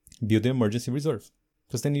 Build an emergency reserve,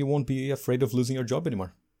 because then you won't be afraid of losing your job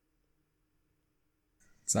anymore.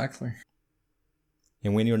 Exactly.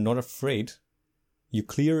 And when you're not afraid, you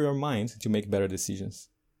clear your mind to make better decisions.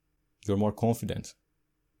 You're more confident.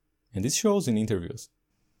 And this shows in interviews.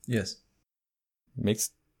 Yes. It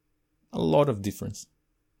makes a lot of difference.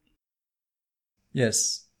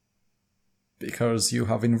 Yes. Because you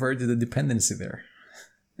have inverted the dependency there.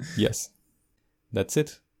 Yes. That's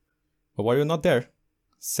it. But while you're not there,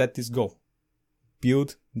 set this goal.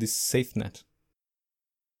 Build this safe net.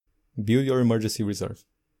 Build your emergency reserve.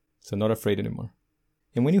 So not afraid anymore.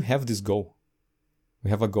 And when you have this goal,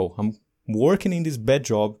 we have a goal. I'm working in this bad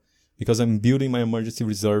job because I'm building my emergency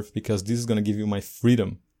reserve because this is going to give you my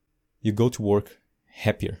freedom. You go to work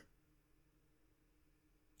happier.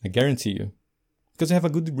 I guarantee you. Because you have a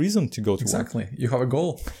good reason to go to work. Exactly. You have a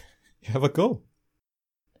goal. You have a goal.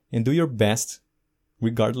 And do your best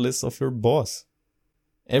regardless of your boss.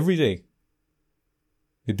 Every day.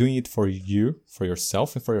 You're doing it for you, for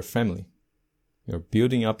yourself, and for your family. You're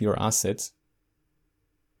building up your assets.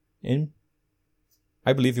 And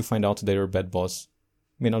I believe you find out that your bad boss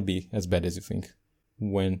may not be as bad as you think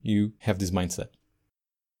when you have this mindset.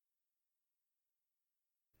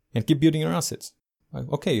 And keep building your assets.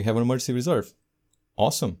 Okay, you have an emergency reserve.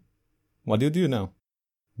 Awesome. What do you do now?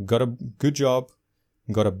 Got a good job,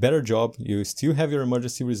 got a better job, you still have your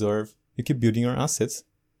emergency reserve, you keep building your assets.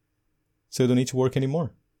 So you don't need to work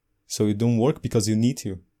anymore. So you don't work because you need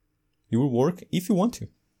to. You will work if you want to.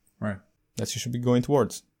 Right. That you should be going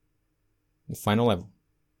towards. The final level.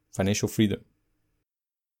 Financial freedom.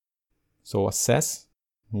 So assess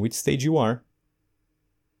which stage you are.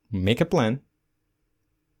 Make a plan.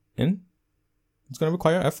 And it's going to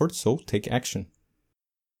require effort, so take action.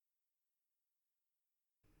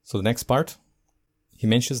 So the next part, he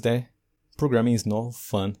mentions that programming is not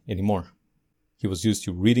fun anymore. He was used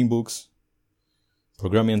to reading books,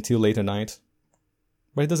 programming until late at night,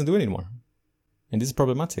 but he doesn't do it anymore. And this is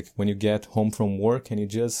problematic when you get home from work and you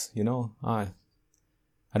just, I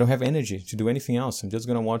don't have energy to do anything else. I'm just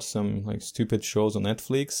going to watch some stupid shows on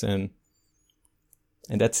Netflix and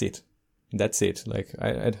that's it. That's it.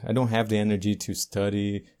 I don't have the energy to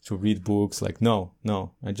study, to read books. No.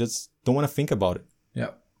 I just don't want to think about it.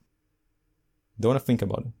 Yeah. Don't want to think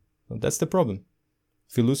about it. So that's the problem.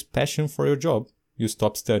 If you lose passion for your job, you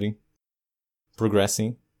stop studying,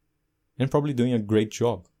 progressing, and probably doing a great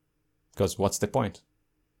job. Because what's the point?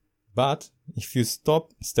 But if you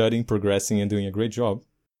stop studying, progressing, and doing a great job,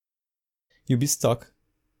 you'll be stuck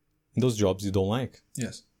in those jobs you don't like.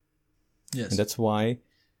 Yes. And that's why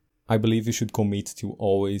I believe you should commit to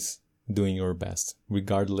always doing your best,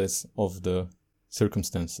 regardless of the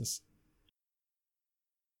circumstances.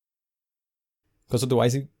 Because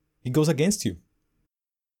otherwise it goes against you.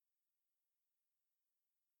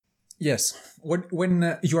 Yes.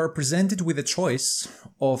 When you are presented with a choice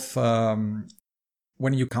of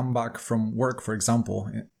when you come back from work, for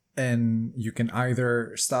example, and you can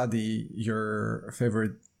either study your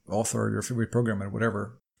favorite author, your favorite programmer,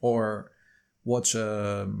 whatever, or watch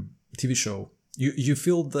a TV show, you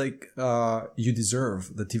feel like you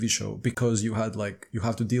deserve the TV show because you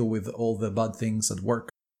have to deal with all the bad things at work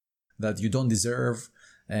that you don't deserve,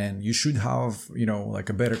 and you should have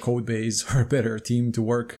a better code base or a better team to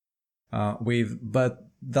work with, but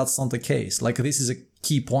that's not the case. This is a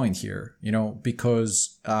key point here,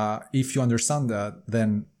 because if you understand that,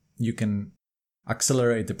 then you can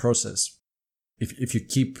accelerate the process. If you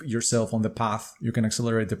keep yourself on the path, you can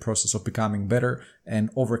accelerate the process of becoming better and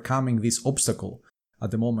overcoming this obstacle at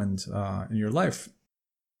the moment in your life.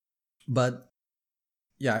 But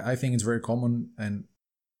yeah, I think it's very common, and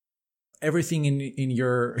everything in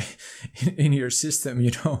your in your system,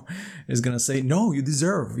 is gonna say, no, you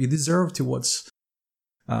deserve to watch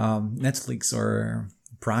Netflix or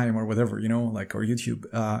Prime or whatever, or YouTube.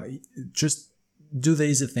 Just do the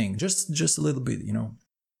easy thing, just a little bit,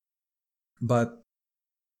 But,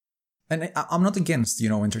 and I'm not against,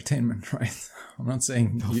 entertainment, right? I'm not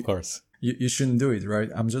saying of course you shouldn't do it, right?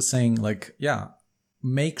 I'm just saying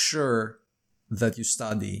make sure that you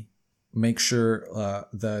study, make sure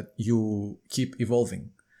that you keep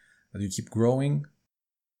evolving, that you keep growing,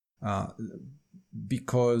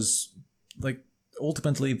 because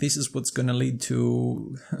ultimately this is what's going to lead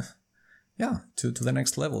to, to the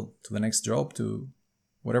next level, to the next job, to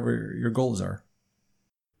whatever your goals are.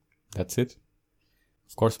 That's it.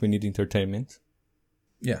 Of course, we need entertainment.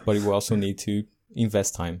 Yeah. But we also need to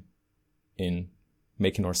invest time in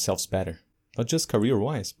making ourselves better. Not just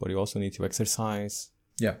career-wise, but you also need to exercise.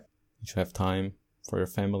 Yeah. You should have time for your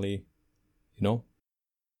family.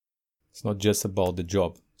 It's not just about the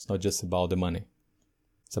job. It's not just about the money.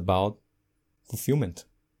 It's about fulfillment.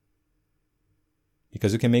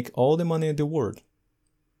 Because you can make all the money in the world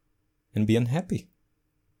and be unhappy.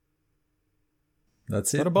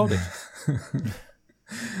 That's it. What about it?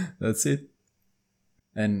 That's it.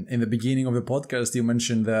 And in the beginning of the podcast, you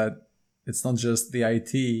mentioned that it's not just the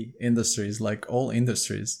IT industries, like all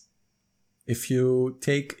industries. If you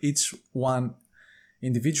take each one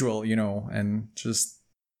individual, and just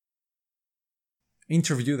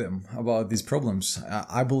interview them about these problems,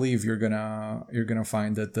 I believe you're gonna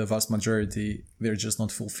find that the vast majority, they're just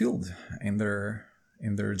not fulfilled in their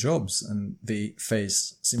jobs, and they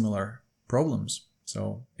face similar problems.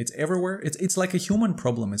 So it's everywhere. It's like a human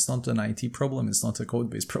problem. It's not an IT problem. It's not a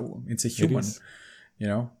code-based problem. It's a human,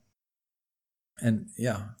 And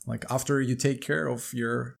yeah, like after you take care of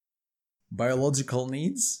your biological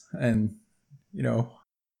needs and,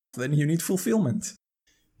 then you need fulfillment.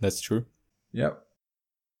 That's true. Yep.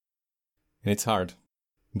 And it's hard.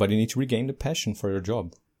 But you need to regain the passion for your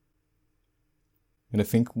job. And I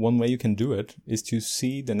think one way you can do it is to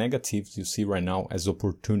see the negatives you see right now as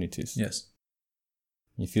opportunities. Yes.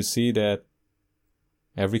 If you see that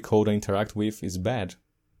every code I interact with is bad,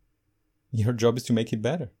 your job is to make it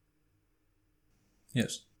better.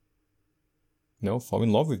 Yes. Fall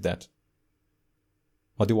in love with that.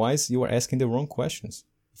 Otherwise, you are asking the wrong questions.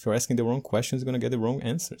 If you're asking the wrong questions, you're going to get the wrong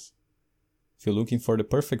answers. If you're looking for the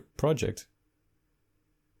perfect project,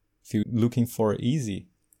 if you're looking for easy,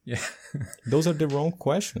 yeah, those are the wrong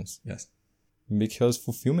questions. Yes. Because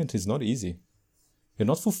fulfillment is not easy. You're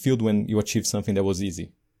not fulfilled when you achieve something that was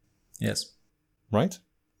easy. Yes. Right?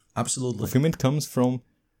 Absolutely. Fulfillment comes from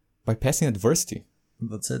bypassing adversity.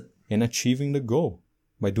 That's it. And achieving the goal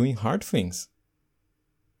by doing hard things.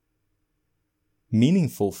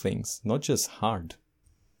 Meaningful things, not just hard.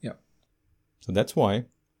 Yeah. So that's why it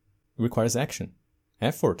requires action,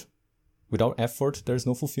 effort. Without effort, there's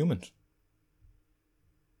no fulfillment.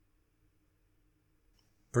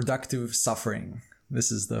 Productive suffering.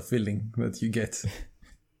 This is the feeling that you get.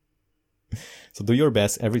 So do your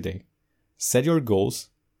best every day. Set your goals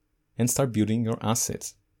and start building your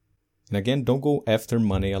assets. And again, don't go after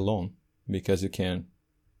money alone, because you can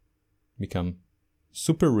become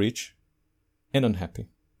super rich and unhappy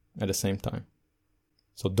at the same time.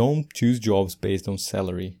 So don't choose jobs based on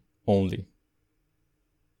salary only.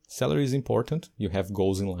 Salary is important. You have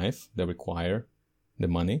goals in life that require the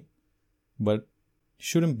money, but it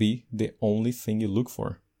shouldn't be the only thing you look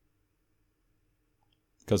for.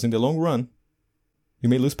 Because in the long run, you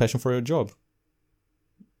may lose passion for your job.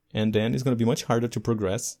 And then it's going to be much harder to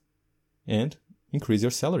progress and increase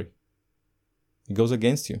your salary. It goes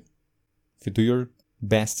against you. If you do your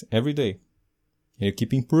best every day and you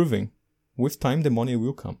keep improving, with time the money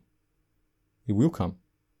will come. It will come.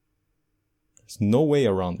 There's no way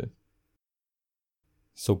around it.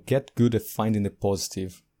 So get good at finding the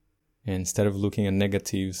positive, and instead of looking at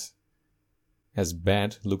negatives as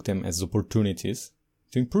bad, look them as opportunities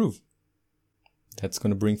to improve. That's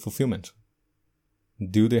going to bring fulfillment.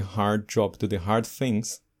 Do the hard job, do the hard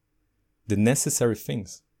things, the necessary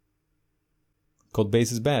things.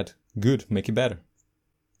 Codebase is bad. Good, make it better.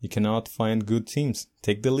 You cannot find good teams.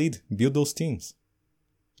 Take the lead, build those teams.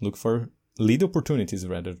 Look for lead opportunities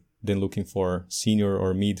rather than looking for senior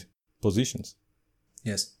or mid positions.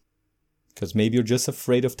 Yes. Because maybe you're just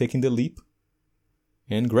afraid of taking the leap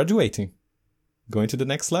and graduating, going to the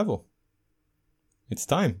next level. It's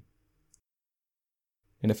time.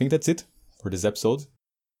 And I think that's it for this episode.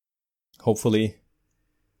 Hopefully,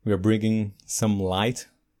 we are bringing some light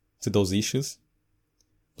to those issues.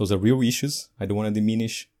 Those are real issues. I don't want to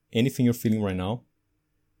diminish anything you're feeling right now,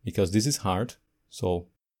 because this is hard. So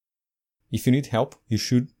if you need help, you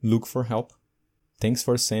should look for help. Thanks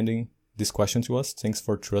for sending this question to us. Thanks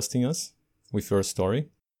for trusting us with your story.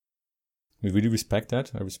 We really respect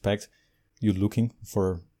that. I respect you looking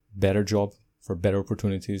for a better job, for better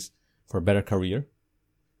opportunities, for a better career.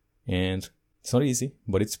 And it's not easy,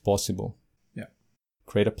 but it's possible. Yeah.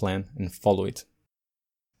 Create a plan and follow it.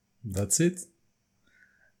 That's it.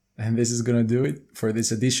 And this is going to do it for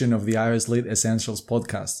this edition of the iOS Lead Essentials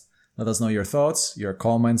podcast. Let us know your thoughts, your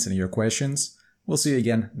comments, and your questions. We'll see you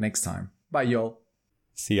again next time. Bye, y'all.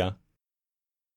 See ya.